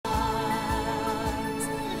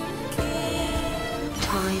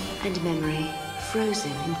and memory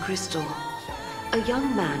frozen in crystal. A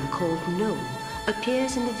young man called Gnome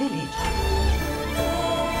appears in the village.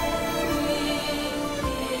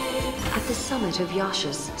 At the summit of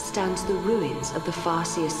Yashas stands the ruins of the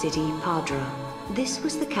Farseer city Padra. This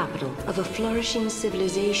was the capital of a flourishing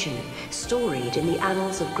civilization storied in the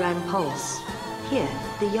annals of Grand Pulse. Here,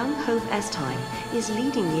 the young Hope Estheim is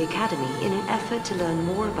leading the Academy in an effort to learn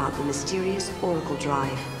more about the mysterious Oracle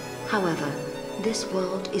Drive. However, this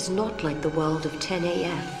world is not like the world of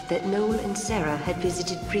 10AF that Noel and Sarah had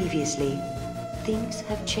visited previously. Things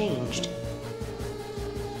have changed.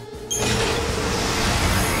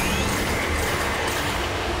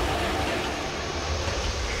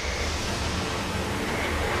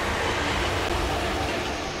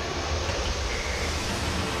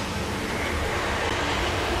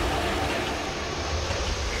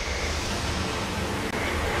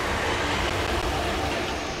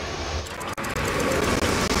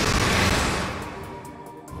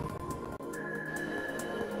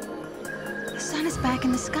 Back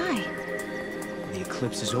in the sky. The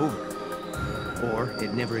eclipse is over. Or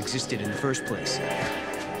it never existed in the first place.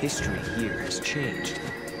 History here has changed.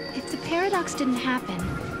 If the paradox didn't happen,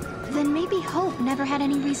 then maybe Hope never had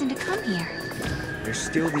any reason to come here. There's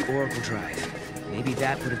still the Oracle Drive. Maybe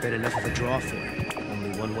that would have been enough of a draw for him.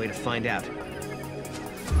 Only one way to find out.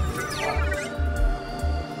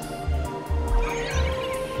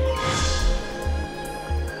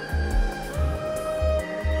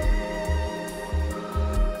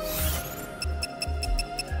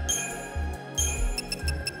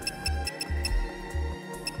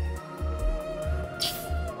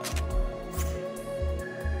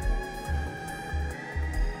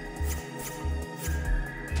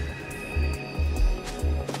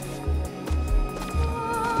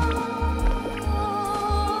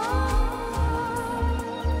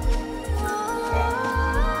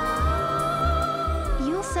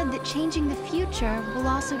 Changing the future will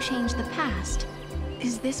also change the past.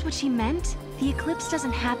 Is this what she meant? The eclipse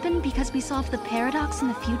doesn't happen because we solve the paradox in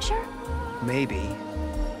the future? Maybe.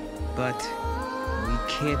 But we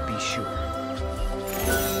can't be sure.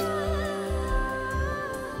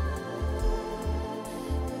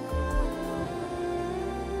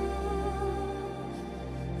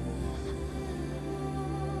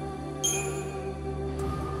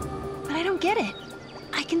 But I don't get it.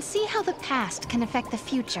 I can see how the past can affect the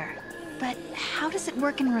future, but how does it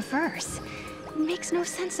work in reverse? It makes no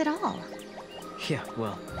sense at all. Yeah,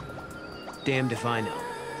 well, damned if I know.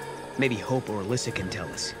 Maybe Hope or Alyssa can tell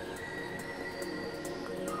us.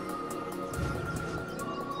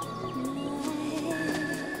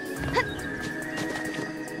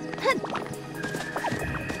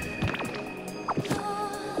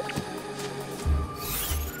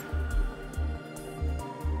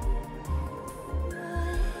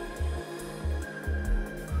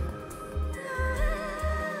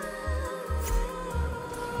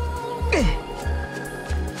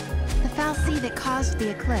 That caused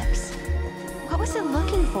the eclipse. What was it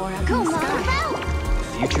looking for up in the sky? Help!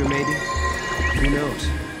 Future, maybe? Who knows?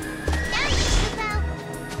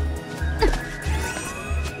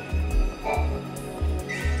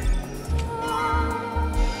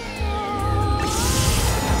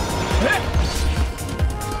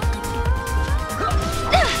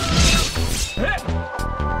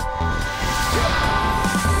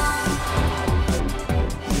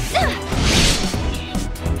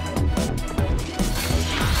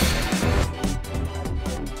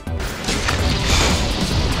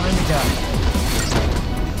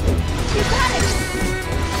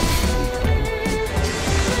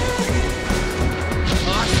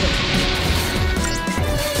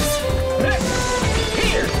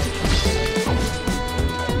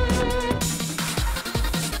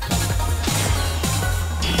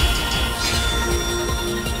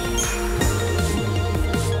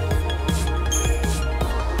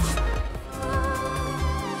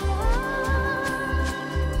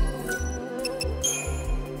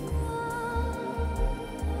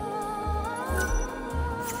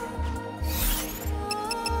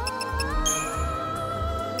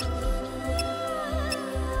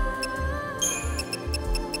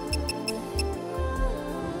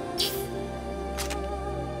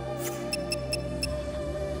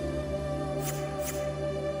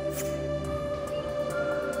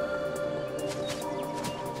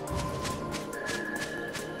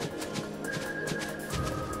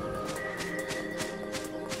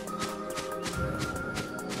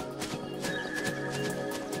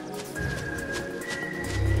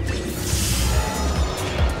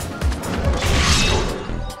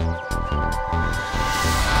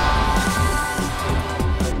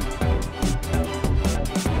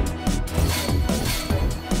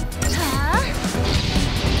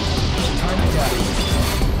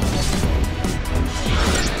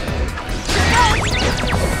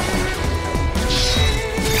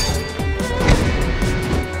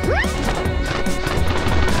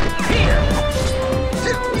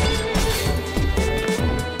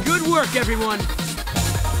 everyone!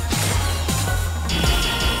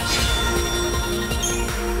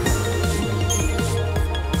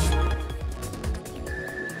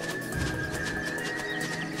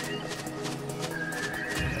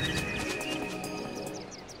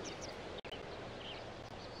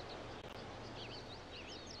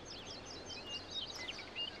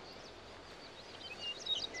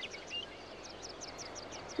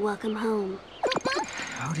 Welcome home.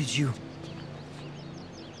 How did you...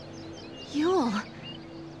 Yule.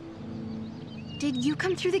 Did you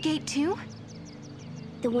come through the gate too?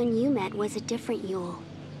 The one you met was a different Yule.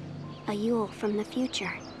 A Yule from the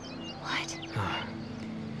future. What?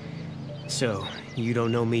 So, you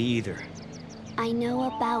don't know me either? I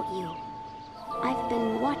know about you. I've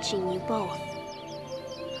been watching you both.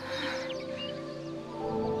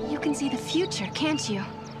 You can see the future, can't you?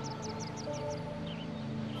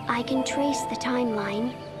 I can trace the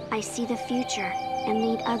timeline. I see the future and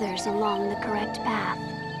lead others along the correct path.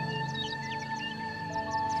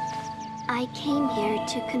 I came here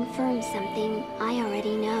to confirm something I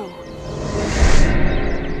already know.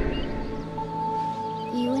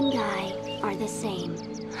 You and I are the same.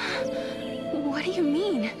 What do you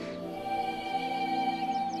mean?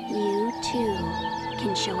 You, too,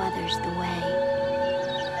 can show others the way.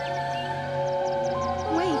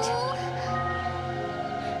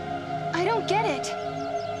 I don't get it.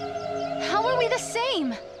 How are we the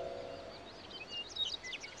same?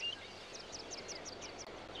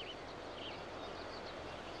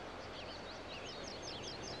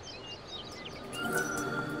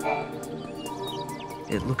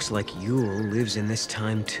 It looks like Yule lives in this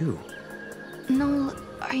time too. Noel,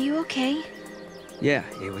 are you okay? Yeah,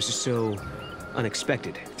 it was just so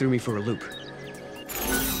unexpected. Threw me for a loop.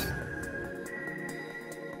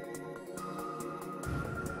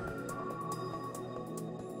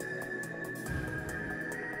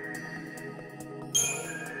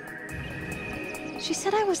 She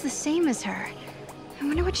said I was the same as her. I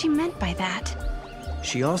wonder what she meant by that.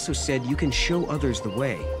 She also said you can show others the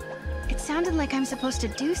way. It sounded like I'm supposed to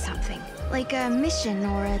do something. Like a mission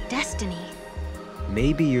or a destiny.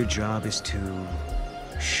 Maybe your job is to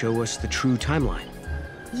show us the true timeline.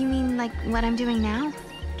 You mean like what I'm doing now?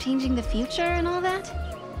 Changing the future and all that?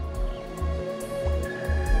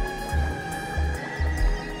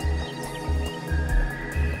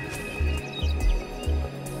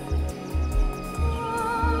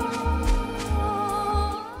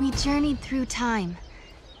 We journeyed through time,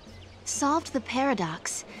 solved the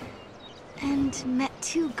paradox, and met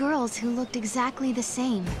two girls who looked exactly the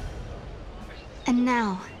same. And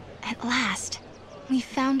now, at last, we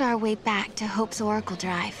found our way back to Hope's Oracle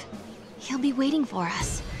Drive. He'll be waiting for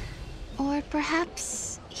us. Or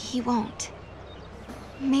perhaps he won't.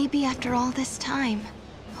 Maybe after all this time,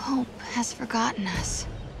 Hope has forgotten us.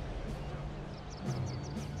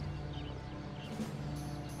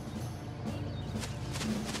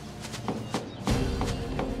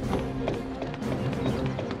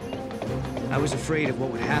 I was afraid of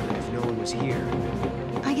what would happen if no one was here.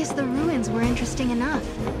 I guess the ruins were interesting enough.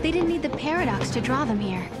 They didn't need the paradox to draw them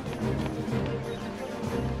here.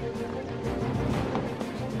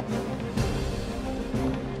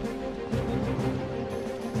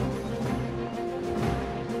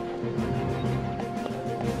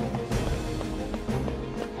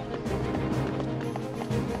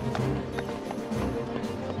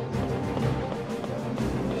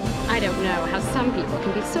 I don't know how some people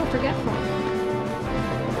can be so forgetful.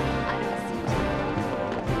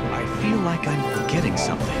 I feel like I'm forgetting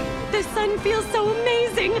something. The sun feels so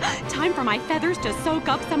amazing! Time for my feathers to soak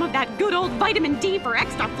up some of that good old vitamin D for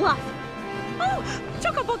extra fluff. Oh,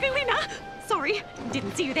 Chocobogalina! Sorry,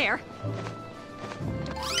 didn't see you there.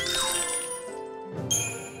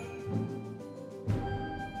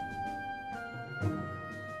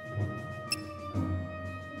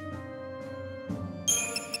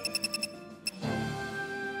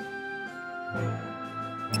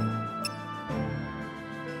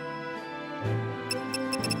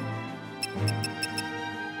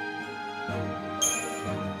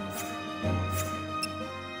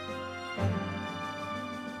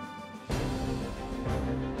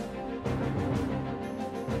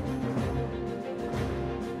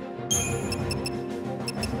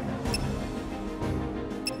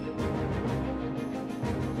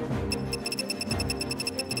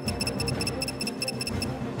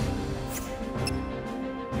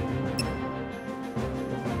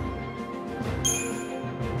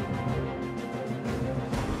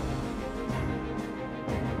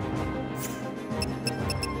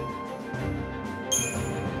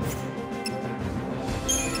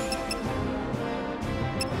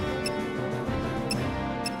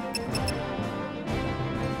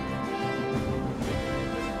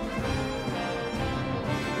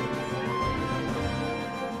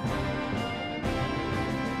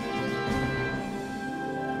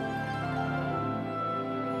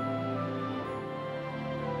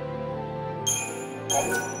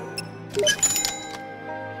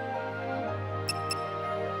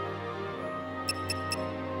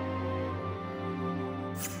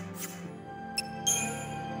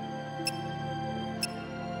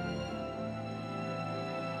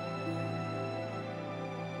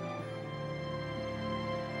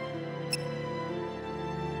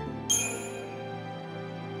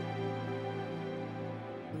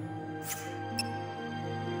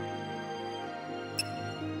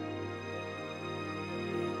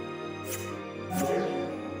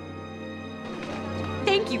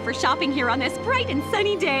 thank you for shopping here on this bright and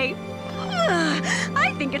sunny day.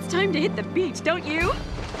 I think it's time to hit the beach, don't you?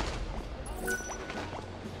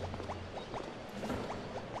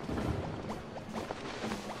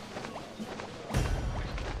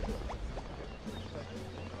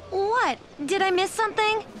 What? Did I miss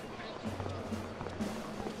something?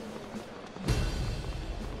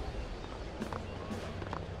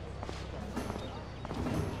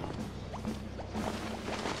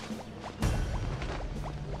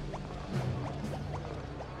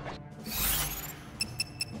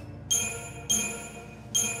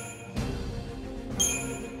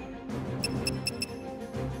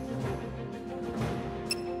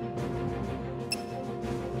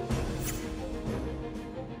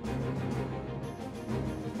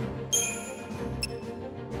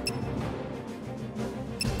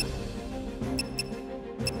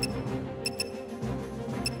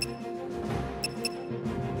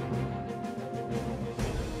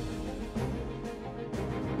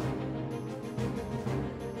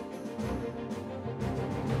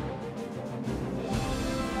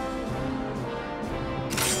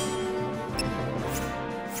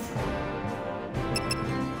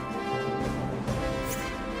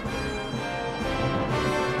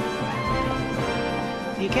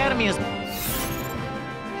 The Academy is...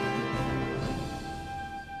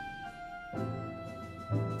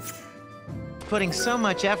 putting so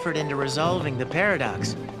much effort into resolving the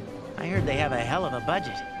paradox. I heard they have a hell of a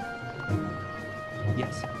budget.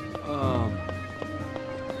 Yes.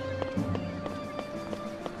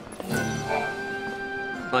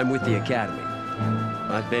 I'm with the Academy.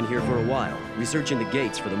 I've been here for a while, researching the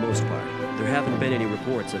gates for the most part. There haven't been any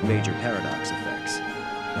reports of major paradox effects.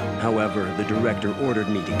 However, the director ordered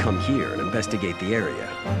me to come here and investigate the area.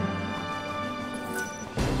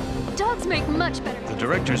 Dogs make much better. The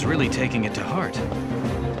director's really taking it to heart.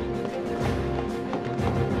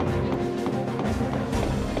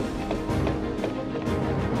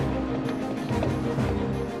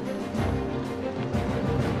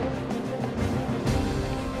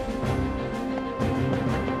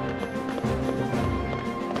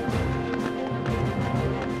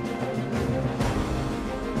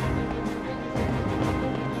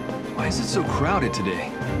 Why is it so crowded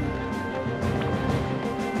today?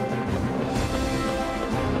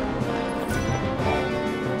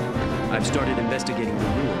 I've started investigating the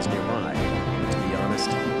ruins nearby. To be honest,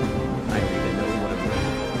 I don't even know what I'm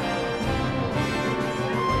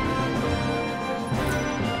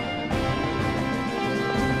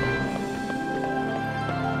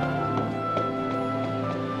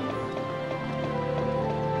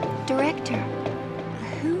doing. Director,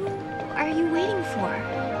 who are you waiting for?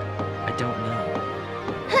 I don't know.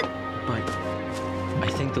 But I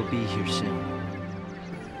think they'll be here soon.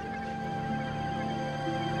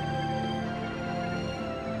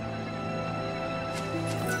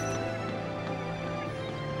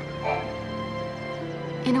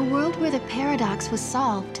 In a world where the paradox was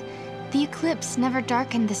solved, the eclipse never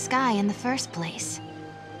darkened the sky in the first place.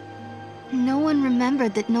 No one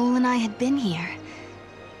remembered that Noel and I had been here.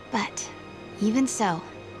 But even so,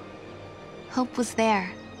 hope was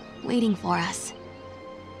there, waiting for us.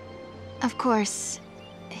 Of course,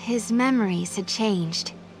 his memories had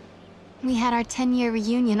changed. We had our 10-year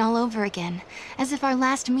reunion all over again, as if our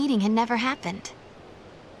last meeting had never happened.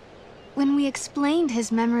 When we explained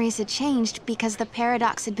his memories had changed because the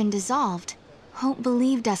paradox had been dissolved, Hope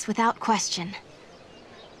believed us without question.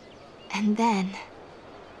 And then...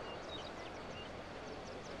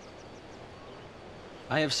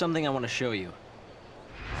 I have something I want to show you.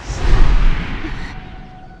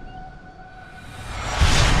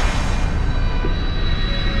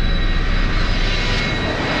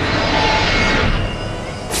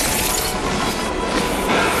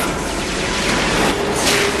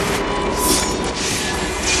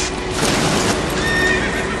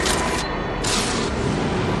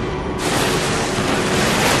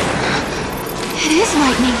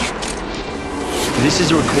 This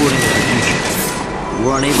is a recording of the future.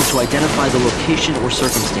 We're unable to identify the location or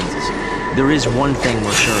circumstances. There is one thing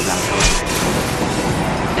we're sure about, however.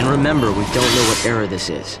 And remember, we don't know what era this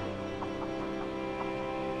is.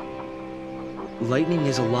 Lightning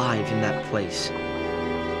is alive in that place.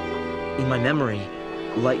 In my memory,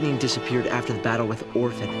 Lightning disappeared after the battle with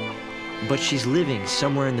Orphan, but she's living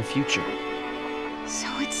somewhere in the future. So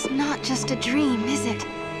it's not just a dream, is it?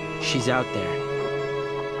 She's out there.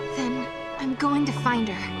 Then I'm going to find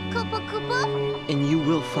her. Koopa Koopa? And you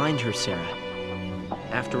will find her, Sarah.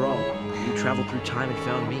 After all, you traveled through time and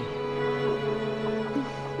found me.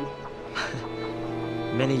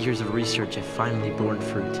 Many years of research have finally borne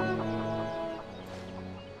fruit.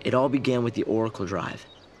 It all began with the Oracle Drive.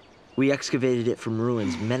 We excavated it from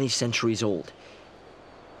ruins many centuries old.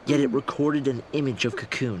 Yet it recorded an image of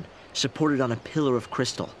Cocoon, supported on a pillar of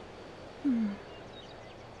crystal.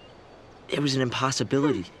 It was an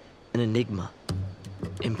impossibility, an enigma.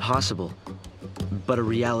 Impossible, but a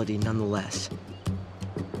reality nonetheless.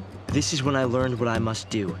 This is when I learned what I must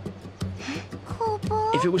do.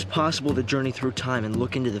 If it was possible to journey through time and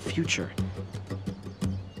look into the future,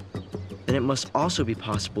 then it must also be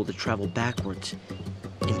possible to travel backwards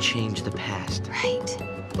and change the past. Right.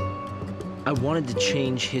 I wanted to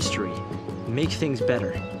change history, make things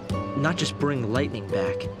better. Not just bring Lightning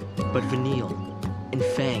back, but Vanille, and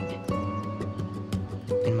Fang,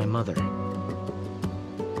 and my mother.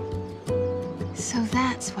 So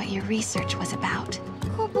that's what your research was about.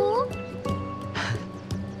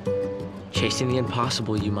 Chasing the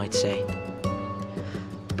impossible, you might say.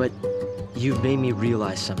 But you've made me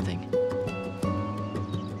realize something.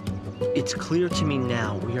 It's clear to me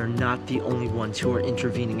now we are not the only ones who are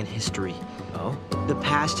intervening in history. Oh? The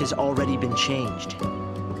past has already been changed.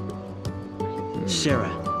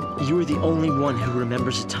 Sarah, you are the only one who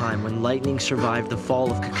remembers a time when Lightning survived the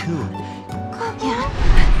fall of Cocoon. Yeah.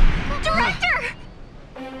 Director!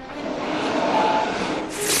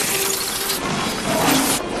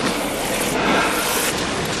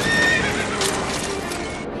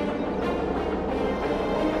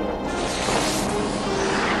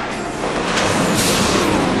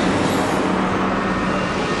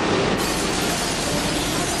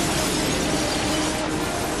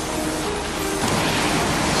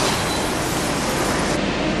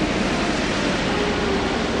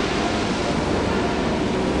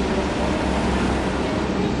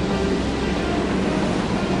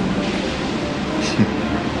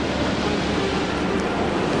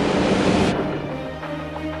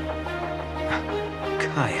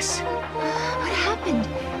 What happened?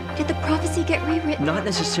 Did the prophecy get rewritten? Not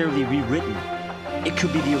necessarily rewritten. It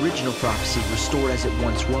could be the original prophecy restored as it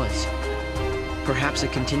once was. Perhaps a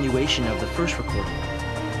continuation of the first recording.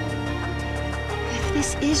 If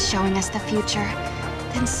this is showing us the future,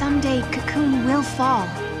 then someday Cocoon will fall.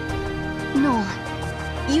 Noel,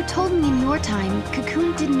 you told me in your time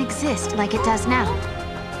Cocoon didn't exist like it does now.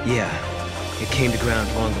 Yeah. It came to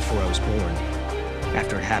ground long before I was born.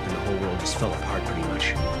 After it happened, the whole world just fell apart pretty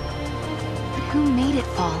much. But who made it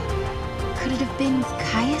fall? Could it have been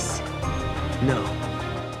Caius? No.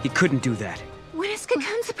 He couldn't do that. When is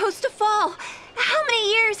Cocoon supposed to fall? How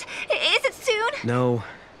many years? Is it soon? No.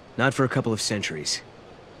 Not for a couple of centuries.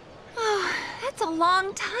 Oh, that's a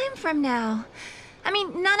long time from now. I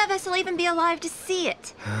mean, none of us will even be alive to see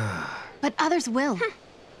it. But others will.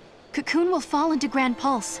 Cocoon will fall into Grand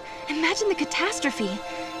Pulse. Imagine the catastrophe.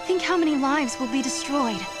 Think how many lives will be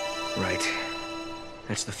destroyed. Right.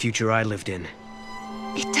 That's the future I lived in.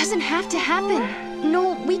 It doesn't have to happen.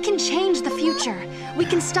 Noel, we can change the future. We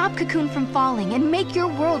can stop Cocoon from falling and make your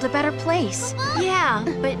world a better place. Yeah,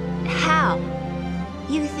 but how?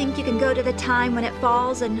 You think you can go to the time when it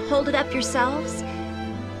falls and hold it up yourselves?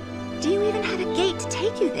 Do you even have a gate to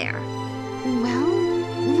take you there?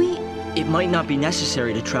 Well, we... It might not be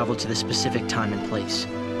necessary to travel to the specific time and place.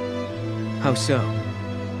 How so?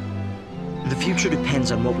 The future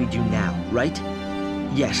depends on what we do now, right?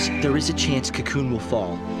 Yes, there is a chance Cocoon will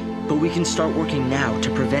fall, but we can start working now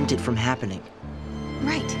to prevent it from happening.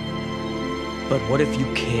 Right. But what if you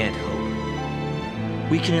can't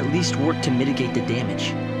hope? We can at least work to mitigate the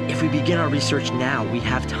damage. If we begin our research now, we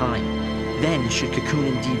have time. Then, should Cocoon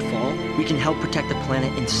indeed fall, we can help protect the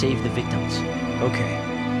planet and save the victims.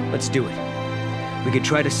 Okay, let's do it. We could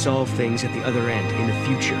try to solve things at the other end, in the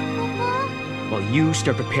future. While you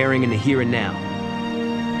start preparing in the here and now.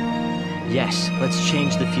 Yes, let's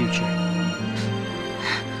change the future.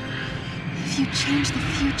 If you change the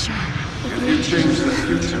future... If you change the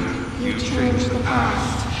future, you change the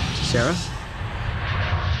past. Sarah?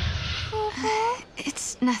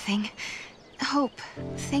 It's nothing. Hope,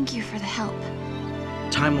 thank you for the help.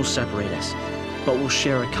 Time will separate us, but we'll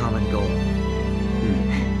share a common goal.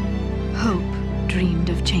 Hope dreamed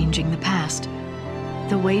of changing the past.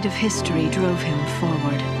 The weight of history drove him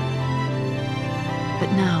forward.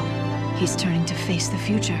 But now, he's turning to face the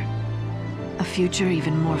future. A future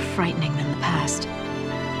even more frightening than the past.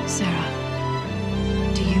 Sarah,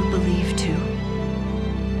 do you believe too?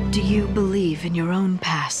 Do you believe in your own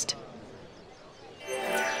past?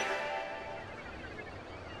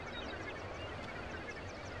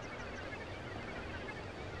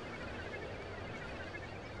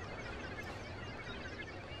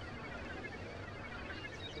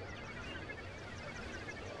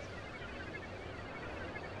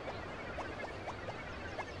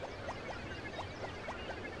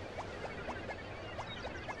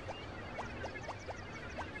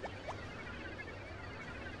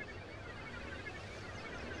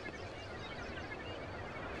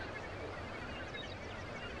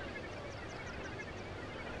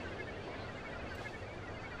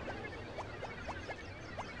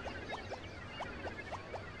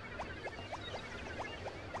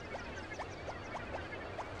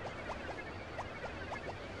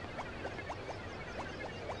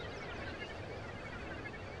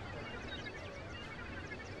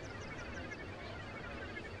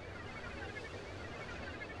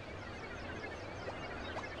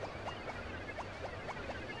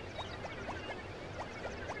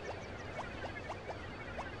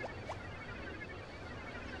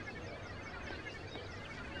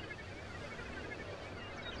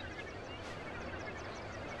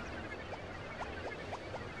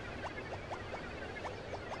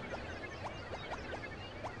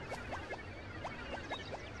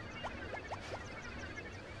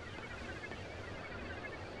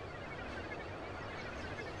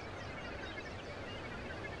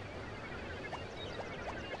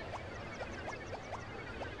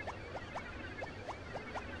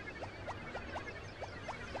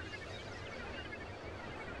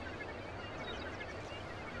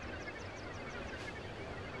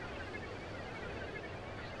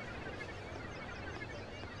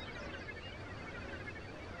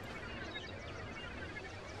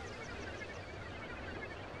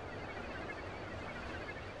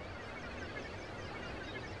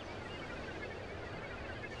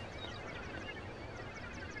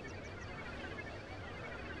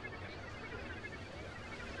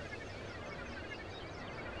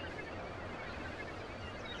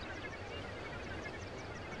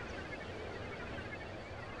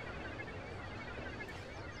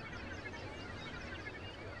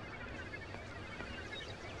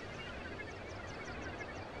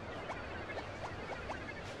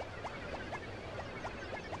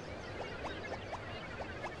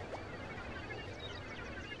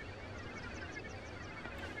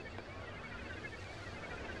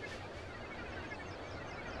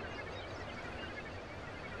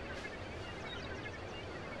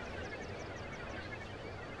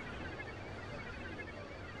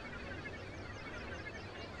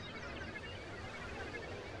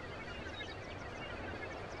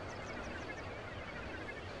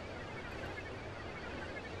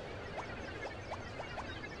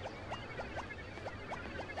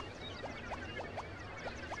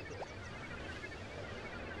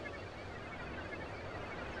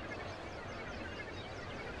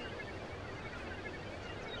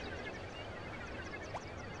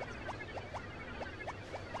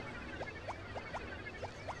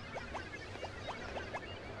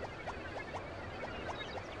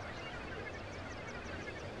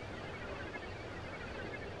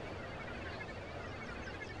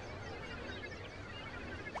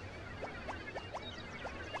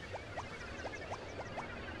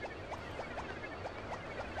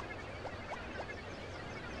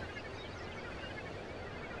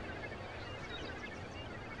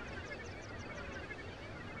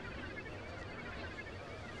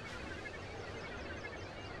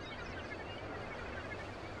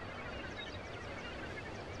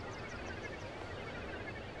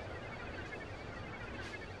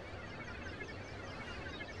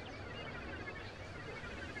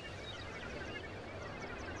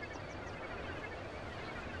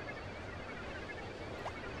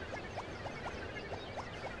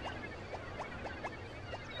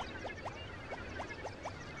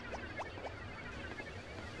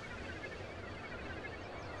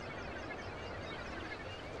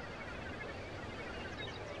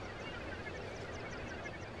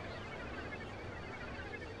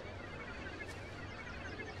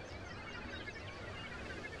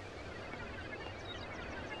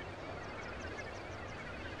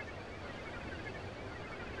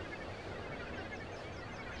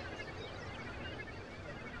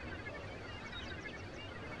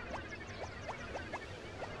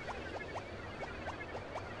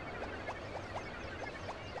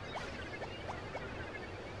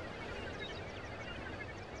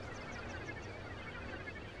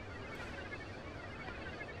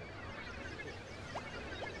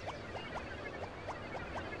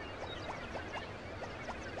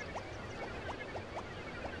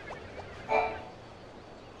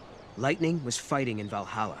 Lightning was fighting in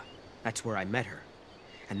Valhalla. That's where I met her.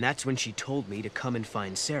 And that's when she told me to come and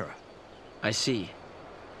find Sarah. I see.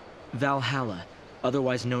 Valhalla,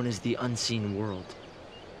 otherwise known as the Unseen World.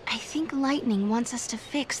 I think Lightning wants us to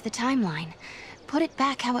fix the timeline. Put it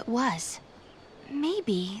back how it was.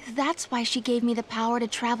 Maybe that's why she gave me the power to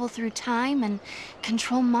travel through time and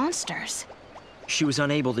control monsters. She was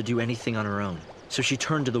unable to do anything on her own, so she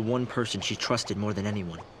turned to the one person she trusted more than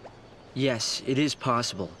anyone. Yes, it is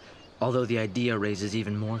possible, although the idea raises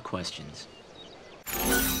even more questions.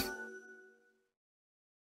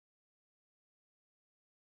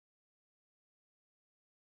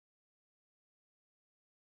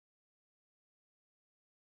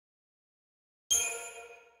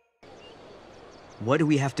 What do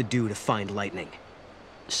we have to do to find Lightning?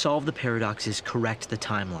 Solve the paradoxes, correct the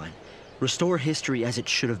timeline. Restore history as it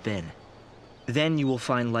should have been. Then you will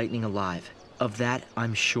find Lightning alive. Of that,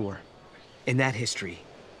 I'm sure. In that history,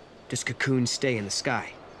 does Cocoon stay in the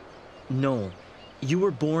sky? No. You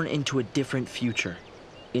were born into a different future.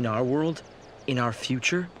 In our world, in our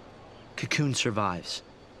future, Cocoon survives.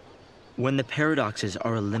 When the paradoxes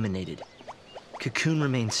are eliminated, Cocoon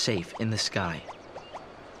remains safe in the sky.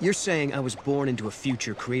 You're saying I was born into a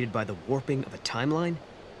future created by the warping of a timeline?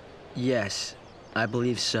 Yes, I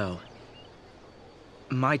believe so.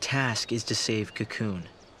 My task is to save Cocoon.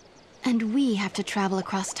 And we have to travel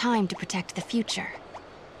across time to protect the future.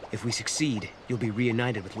 If we succeed, you'll be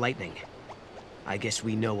reunited with Lightning. I guess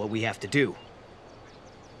we know what we have to do.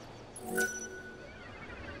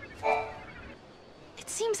 It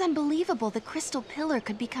seems unbelievable the crystal pillar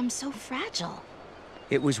could become so fragile.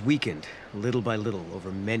 It was weakened, little by little,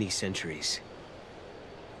 over many centuries.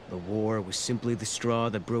 The war was simply the straw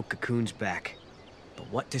that broke Cocoon's back.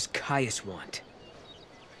 But what does Caius want?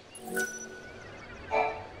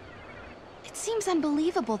 It seems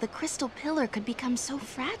unbelievable the crystal pillar could become so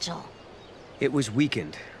fragile. It was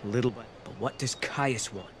weakened, little by... But what does Caius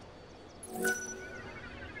want?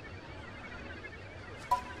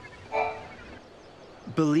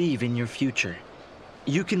 Believe in your future.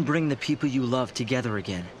 You can bring the people you love together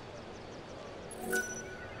again.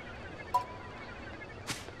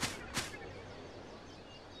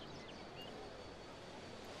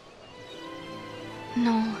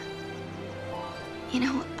 No. You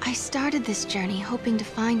know, I started this journey hoping to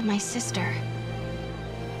find my sister.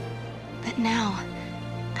 But now,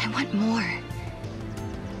 I want more.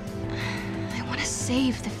 I want to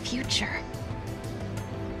save the future.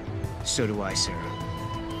 So do I, Sarah.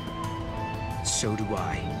 So do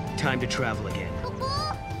I. Time to travel again.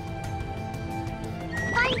 Kupo!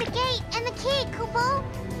 Find the gate and the key, Kupo!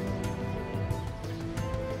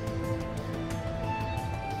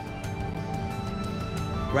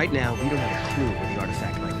 Right now, we don't have a clue where the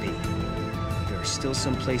artifact might be. There are still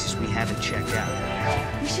some places we haven't checked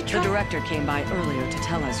out. We should try... The director came by earlier to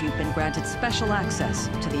tell us you've been granted special access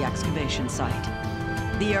to the excavation site.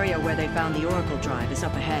 The area where they found the Oracle Drive is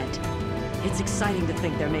up ahead. It's exciting to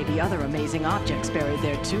think there may be other amazing objects buried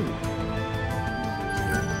there, too.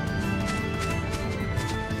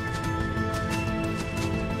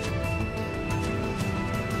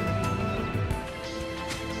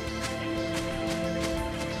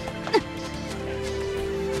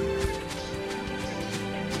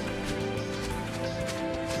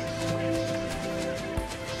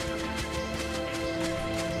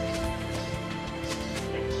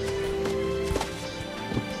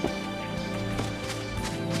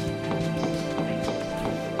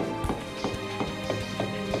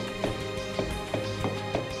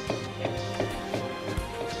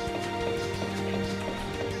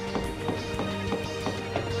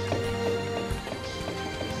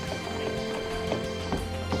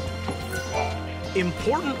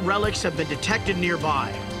 Important relics have been detected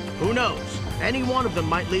nearby. Who knows? Any one of them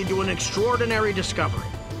might lead to an extraordinary discovery.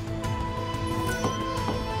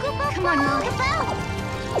 Come on, Molly.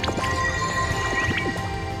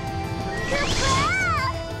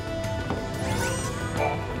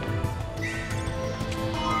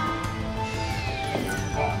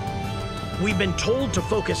 We've been told to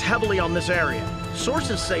focus heavily on this area.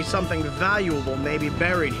 Sources say something valuable may be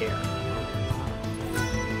buried here.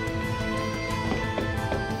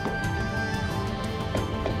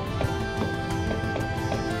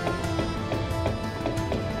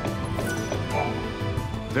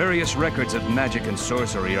 Various records of magic and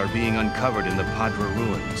sorcery are being uncovered in the Padra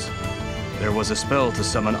ruins. There was a spell to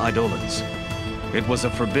summon Eidolons. It was a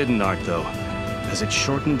forbidden art, though, as it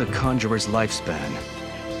shortened the conjurer's lifespan.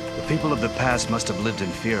 The people of the past must have lived in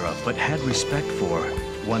fear of, but had respect for,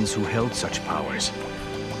 ones who held such powers.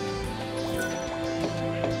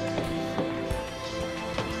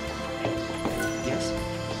 Yes?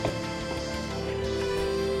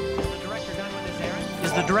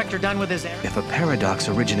 the director done with his errand? If a paradox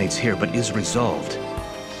originates here but is resolved,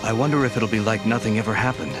 I wonder if it'll be like nothing ever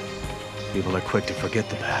happened. People are quick to forget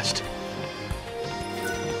the past.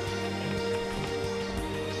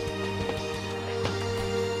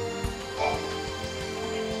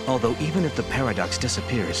 Although even if the paradox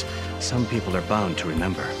disappears, some people are bound to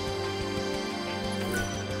remember.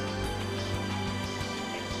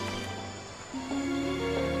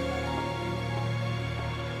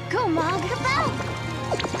 Go, Mog, about!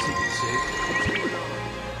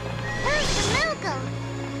 Where's the Malcolm?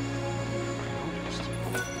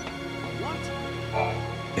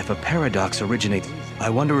 If a paradox originates, I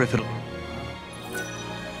wonder if it'll...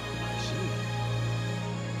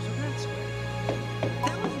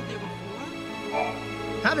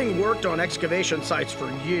 Having worked on excavation sites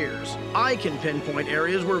for years, I can pinpoint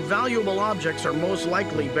areas where valuable objects are most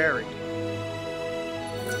likely buried.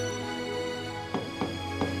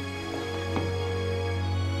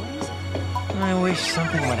 I wish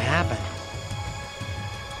something would happen.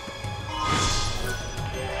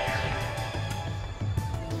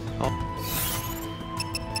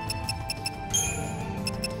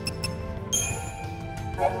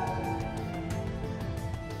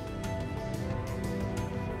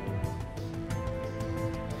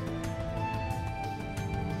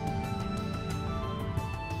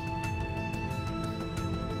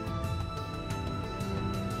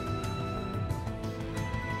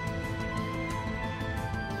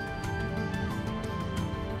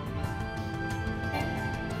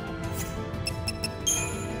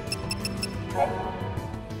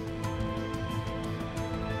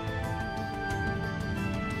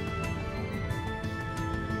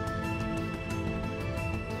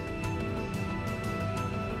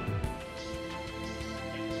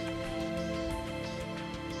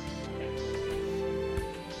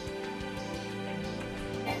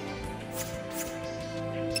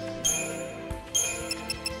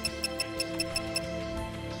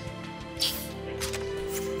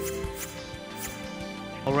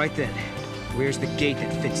 All right then. Where's the gate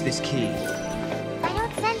that fits this key? I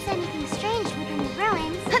don't sense anything strange within the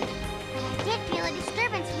ruins, but I did feel a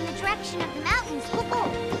disturbance from the direction of the mountains.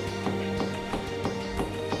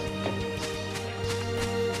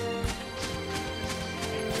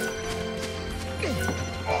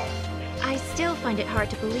 I still find it hard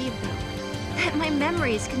to believe, though, that my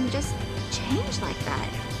memories can just change like that.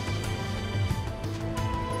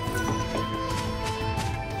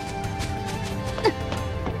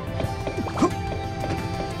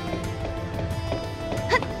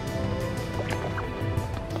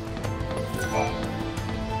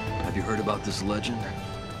 This legend?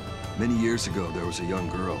 Many years ago, there was a young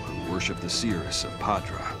girl who worshipped the seeress of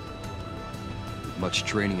Padra. With much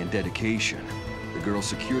training and dedication, the girl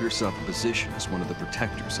secured herself a position as one of the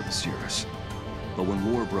protectors of the seeress. But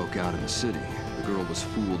when war broke out in the city, the girl was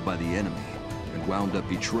fooled by the enemy and wound up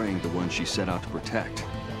betraying the one she set out to protect.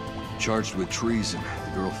 Charged with treason,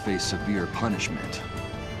 the girl faced severe punishment.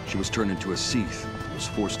 She was turned into a Sith and was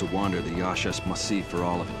forced to wander the Yashas Massif for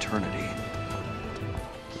all of eternity.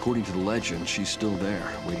 According to the legend, she's still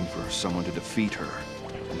there, waiting for someone to defeat her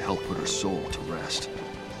and help put her soul to rest.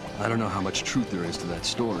 I don't know how much truth there is to that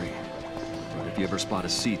story, but if you ever spot a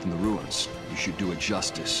Sith in the ruins, you should do it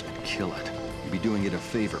justice and kill it. You'd be doing it a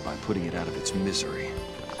favor by putting it out of its misery.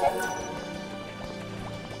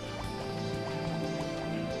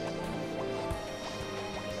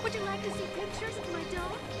 Would you like to see pictures of my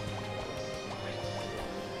dog?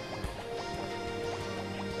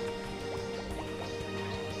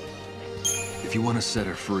 If you want to set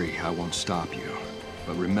her free, I won't stop you.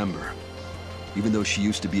 But remember, even though she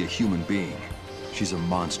used to be a human being, she's a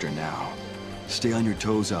monster now. Stay on your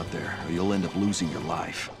toes out there, or you'll end up losing your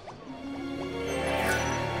life.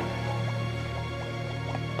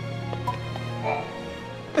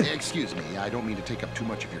 Excuse me, I don't mean to take up too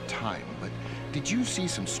much of your time, but did you see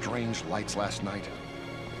some strange lights last night?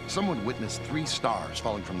 Someone witnessed 3 stars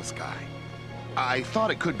falling from the sky. I thought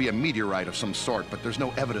it could be a meteorite of some sort, but there's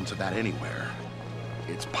no evidence of that anywhere.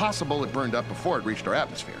 It's possible it burned up before it reached our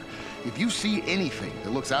atmosphere. If you see anything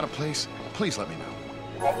that looks out of place, please let me know.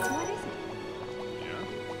 What is it? Yeah?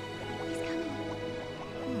 He's coming.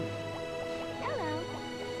 Hello.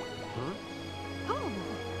 Huh? Oh.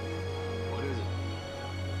 What is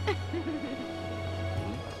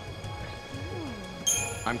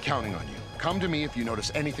it? I'm counting on you. Come to me if you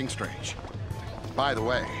notice anything strange. By the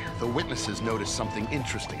way, the witnesses noticed something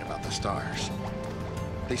interesting about the stars.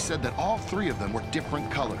 They said that all 3 of them were different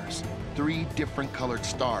colors. 3 different colored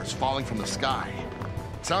stars falling from the sky.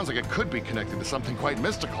 Sounds like it could be connected to something quite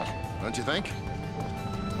mystical, don't you think?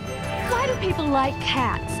 Why do people like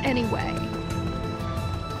cats, anyway?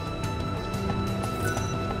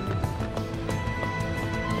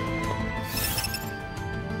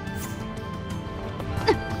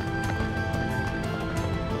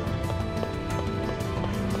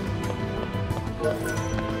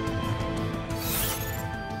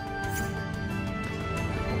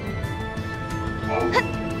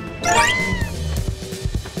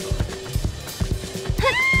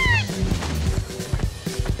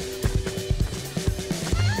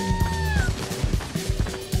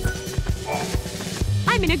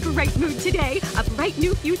 I'm in a great mood today. A bright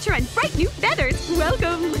new future and bright new feathers.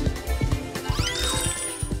 Welcome.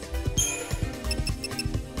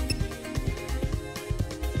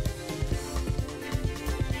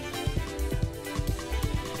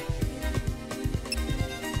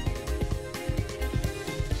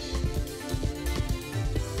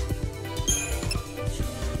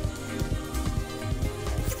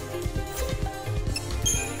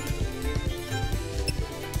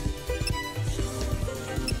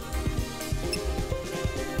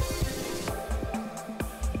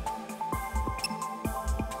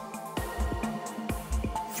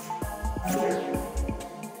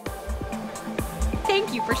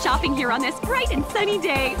 Thank you for shopping here on this bright and sunny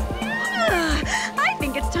day. I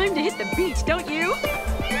think it's time to hit the beach, don't you?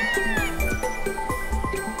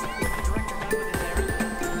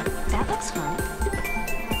 That looks fun.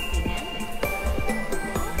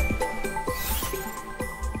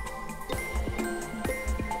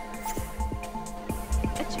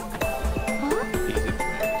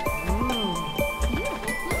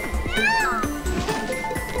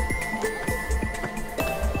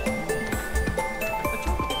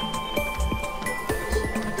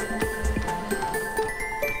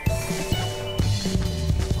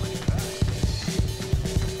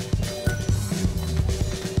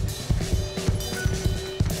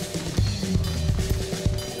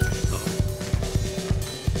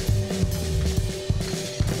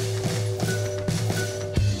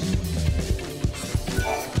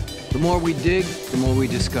 The more we dig, the more we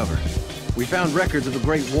discover. We found records of a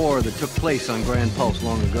great war that took place on Grand Pulse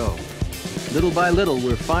long ago. Little by little,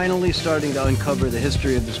 we're finally starting to uncover the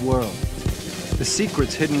history of this world. The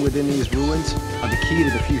secrets hidden within these ruins are the key to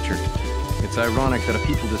the future. It's ironic that a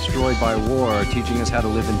people destroyed by war are teaching us how to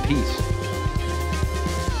live in peace.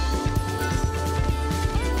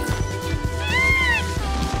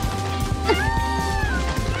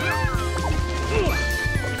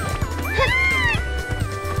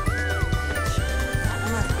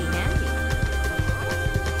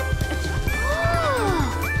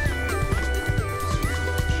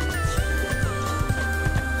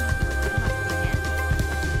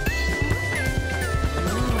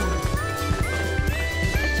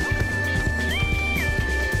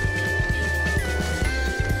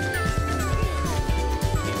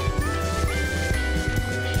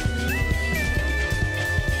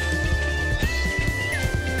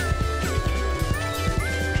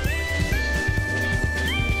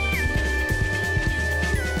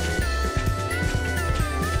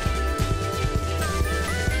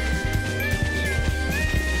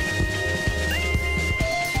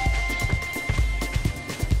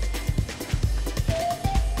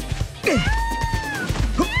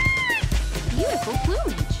 Beautiful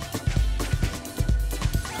plumage.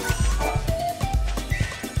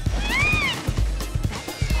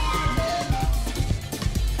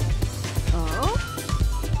 Oh?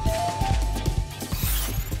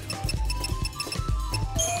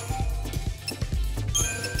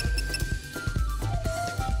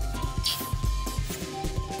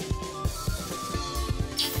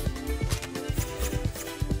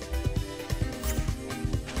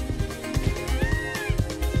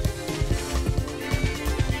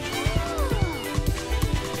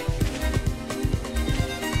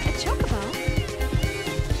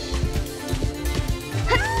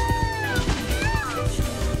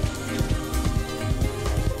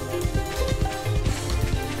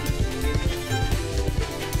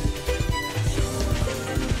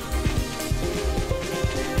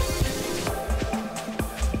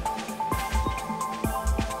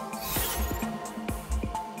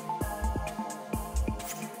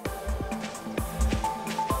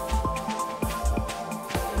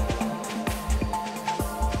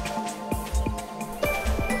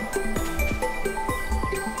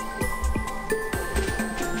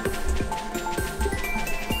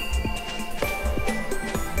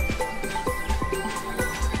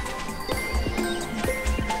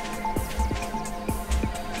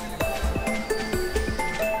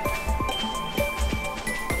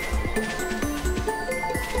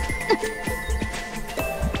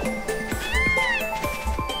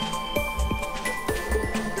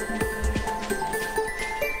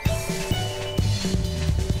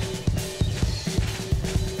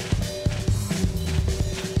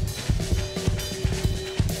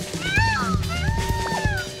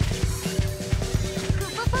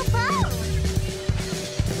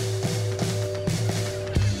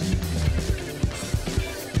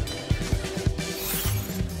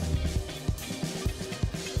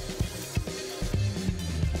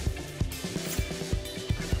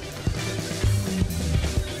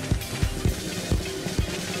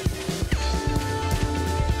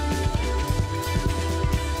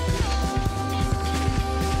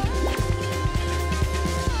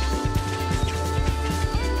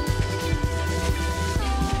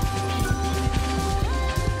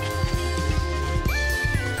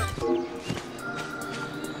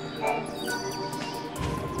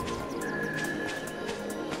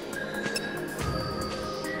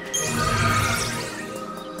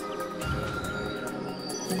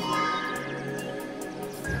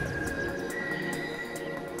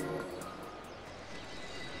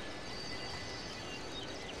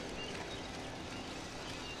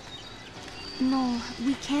 No,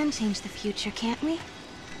 we can change the future, can't we?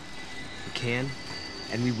 We can,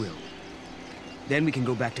 and we will. Then we can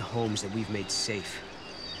go back to homes that we've made safe.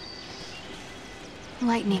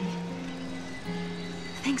 Lightning.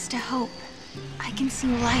 Thanks to Hope, I can see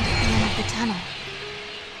light at the end of the tunnel.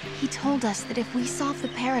 He told us that if we solve the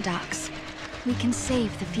paradox, we can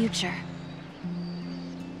save the future.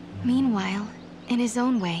 Meanwhile, in his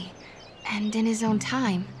own way, and in his own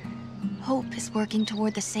time, Hope is working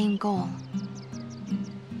toward the same goal.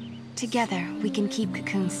 Together, we can keep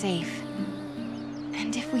Cocoon safe.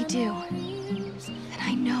 And if we do, then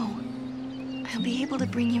I know I'll be able to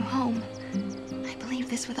bring you home. I believe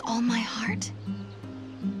this with all my heart.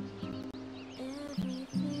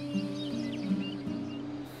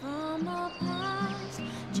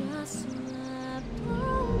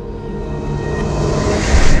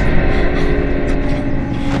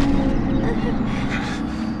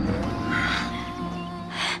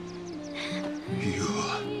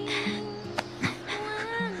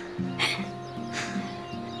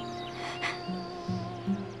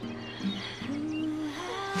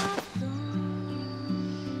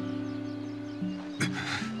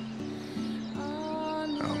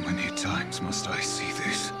 Must I see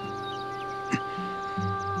this?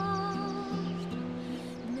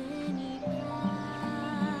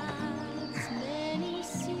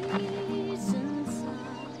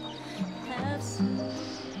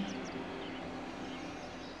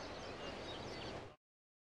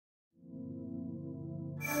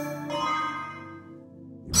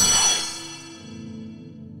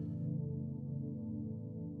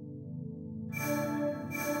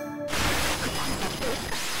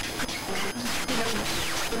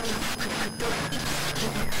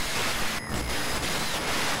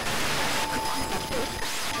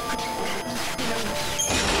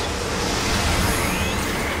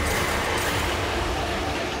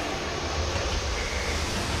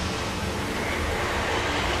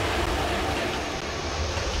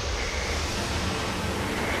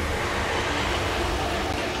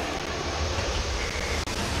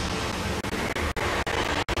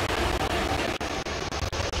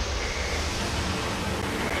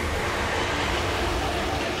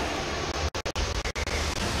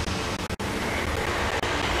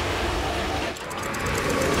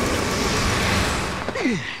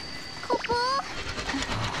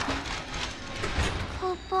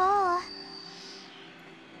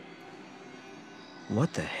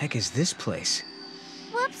 What the heck is this place?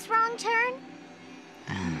 Whoops, wrong turn.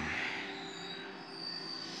 I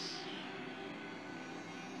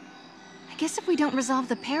guess if we don't resolve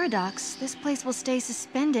the paradox, this place will stay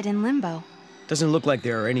suspended in limbo. Doesn't look like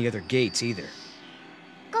there are any other gates either.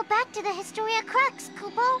 Go back to the Historia Crux,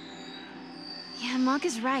 Kupo. Yeah, Mog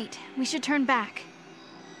is right. We should turn back.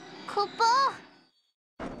 Kupo!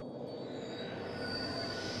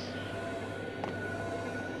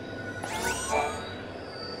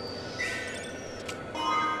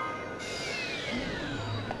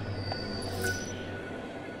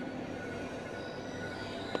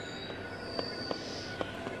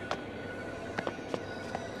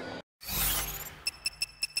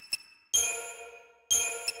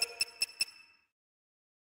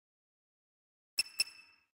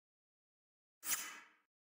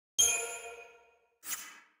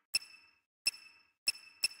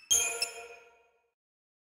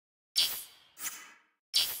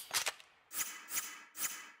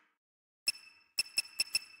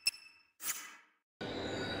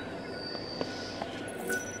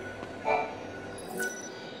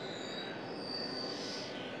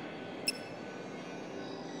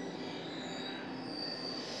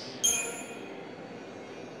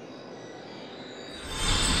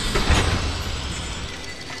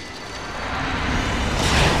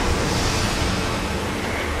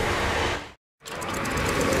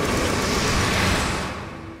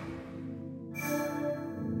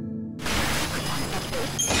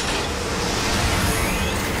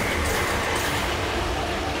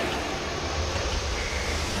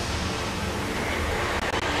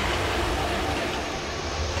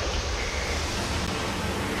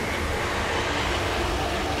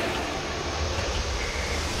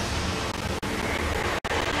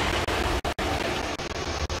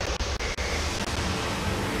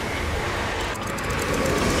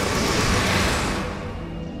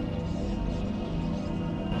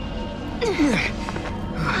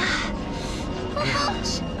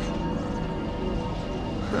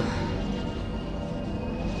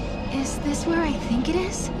 Is this where I think it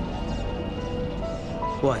is?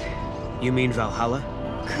 What? You mean Valhalla?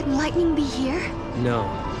 Could lightning be here? No.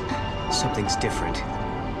 Something's different.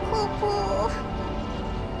 Kupo.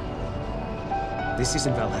 This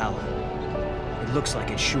isn't Valhalla. looks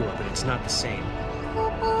like it, sure, but it's not the same.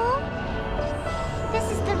 Kupo?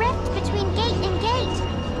 This is the rift between gate and gate.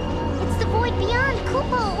 It's the void beyond,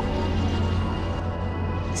 Kupo.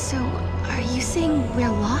 So, are you saying we're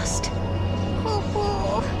lost?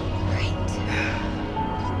 Kupo. Right.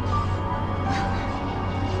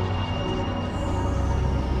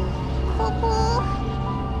 Kupo.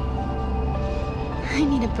 I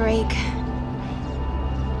need a break.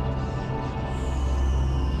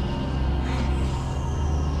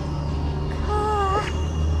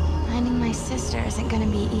 Finding my sister isn't gonna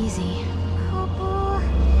be easy.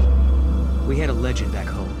 We had a legend back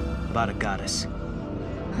home about a goddess.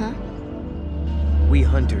 Huh? We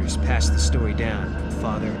hunters passed the story down from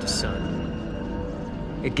father to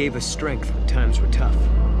son. It gave us strength when times were tough.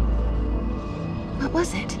 What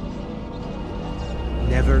was it?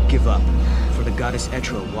 Never give up, for the goddess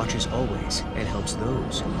Etro watches always and helps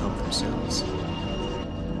those who help themselves.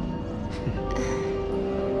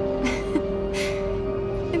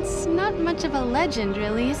 It's not much of a legend,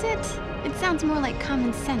 really, is it? It sounds more like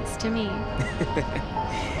common sense to me.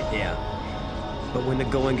 Yeah. But when the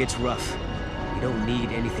going gets rough, you don't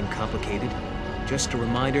need anything complicated. Just a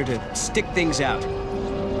reminder to stick things out.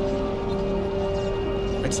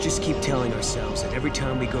 Let's just keep telling ourselves that every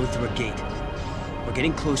time we go through a gate, we're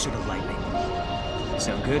getting closer to lightning.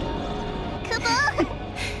 Sound good? Kupo!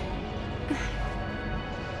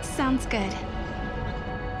 Sounds good.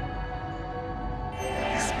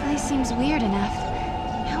 This place seems weird enough.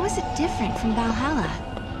 How is it different from Valhalla?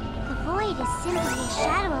 The void is simply a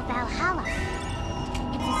shadow of Valhalla.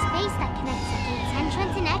 It's a space that connects the gate's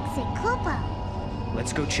entrance and exit, Kupo.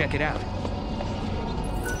 Let's go check it out.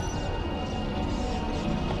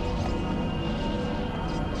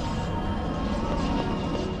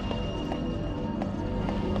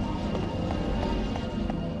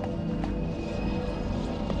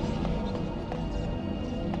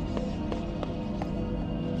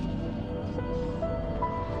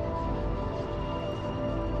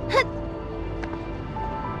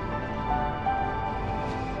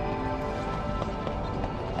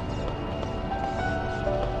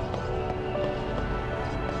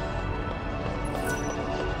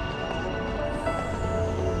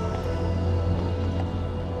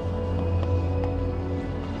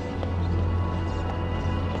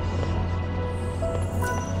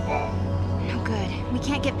 We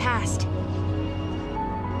can't get past.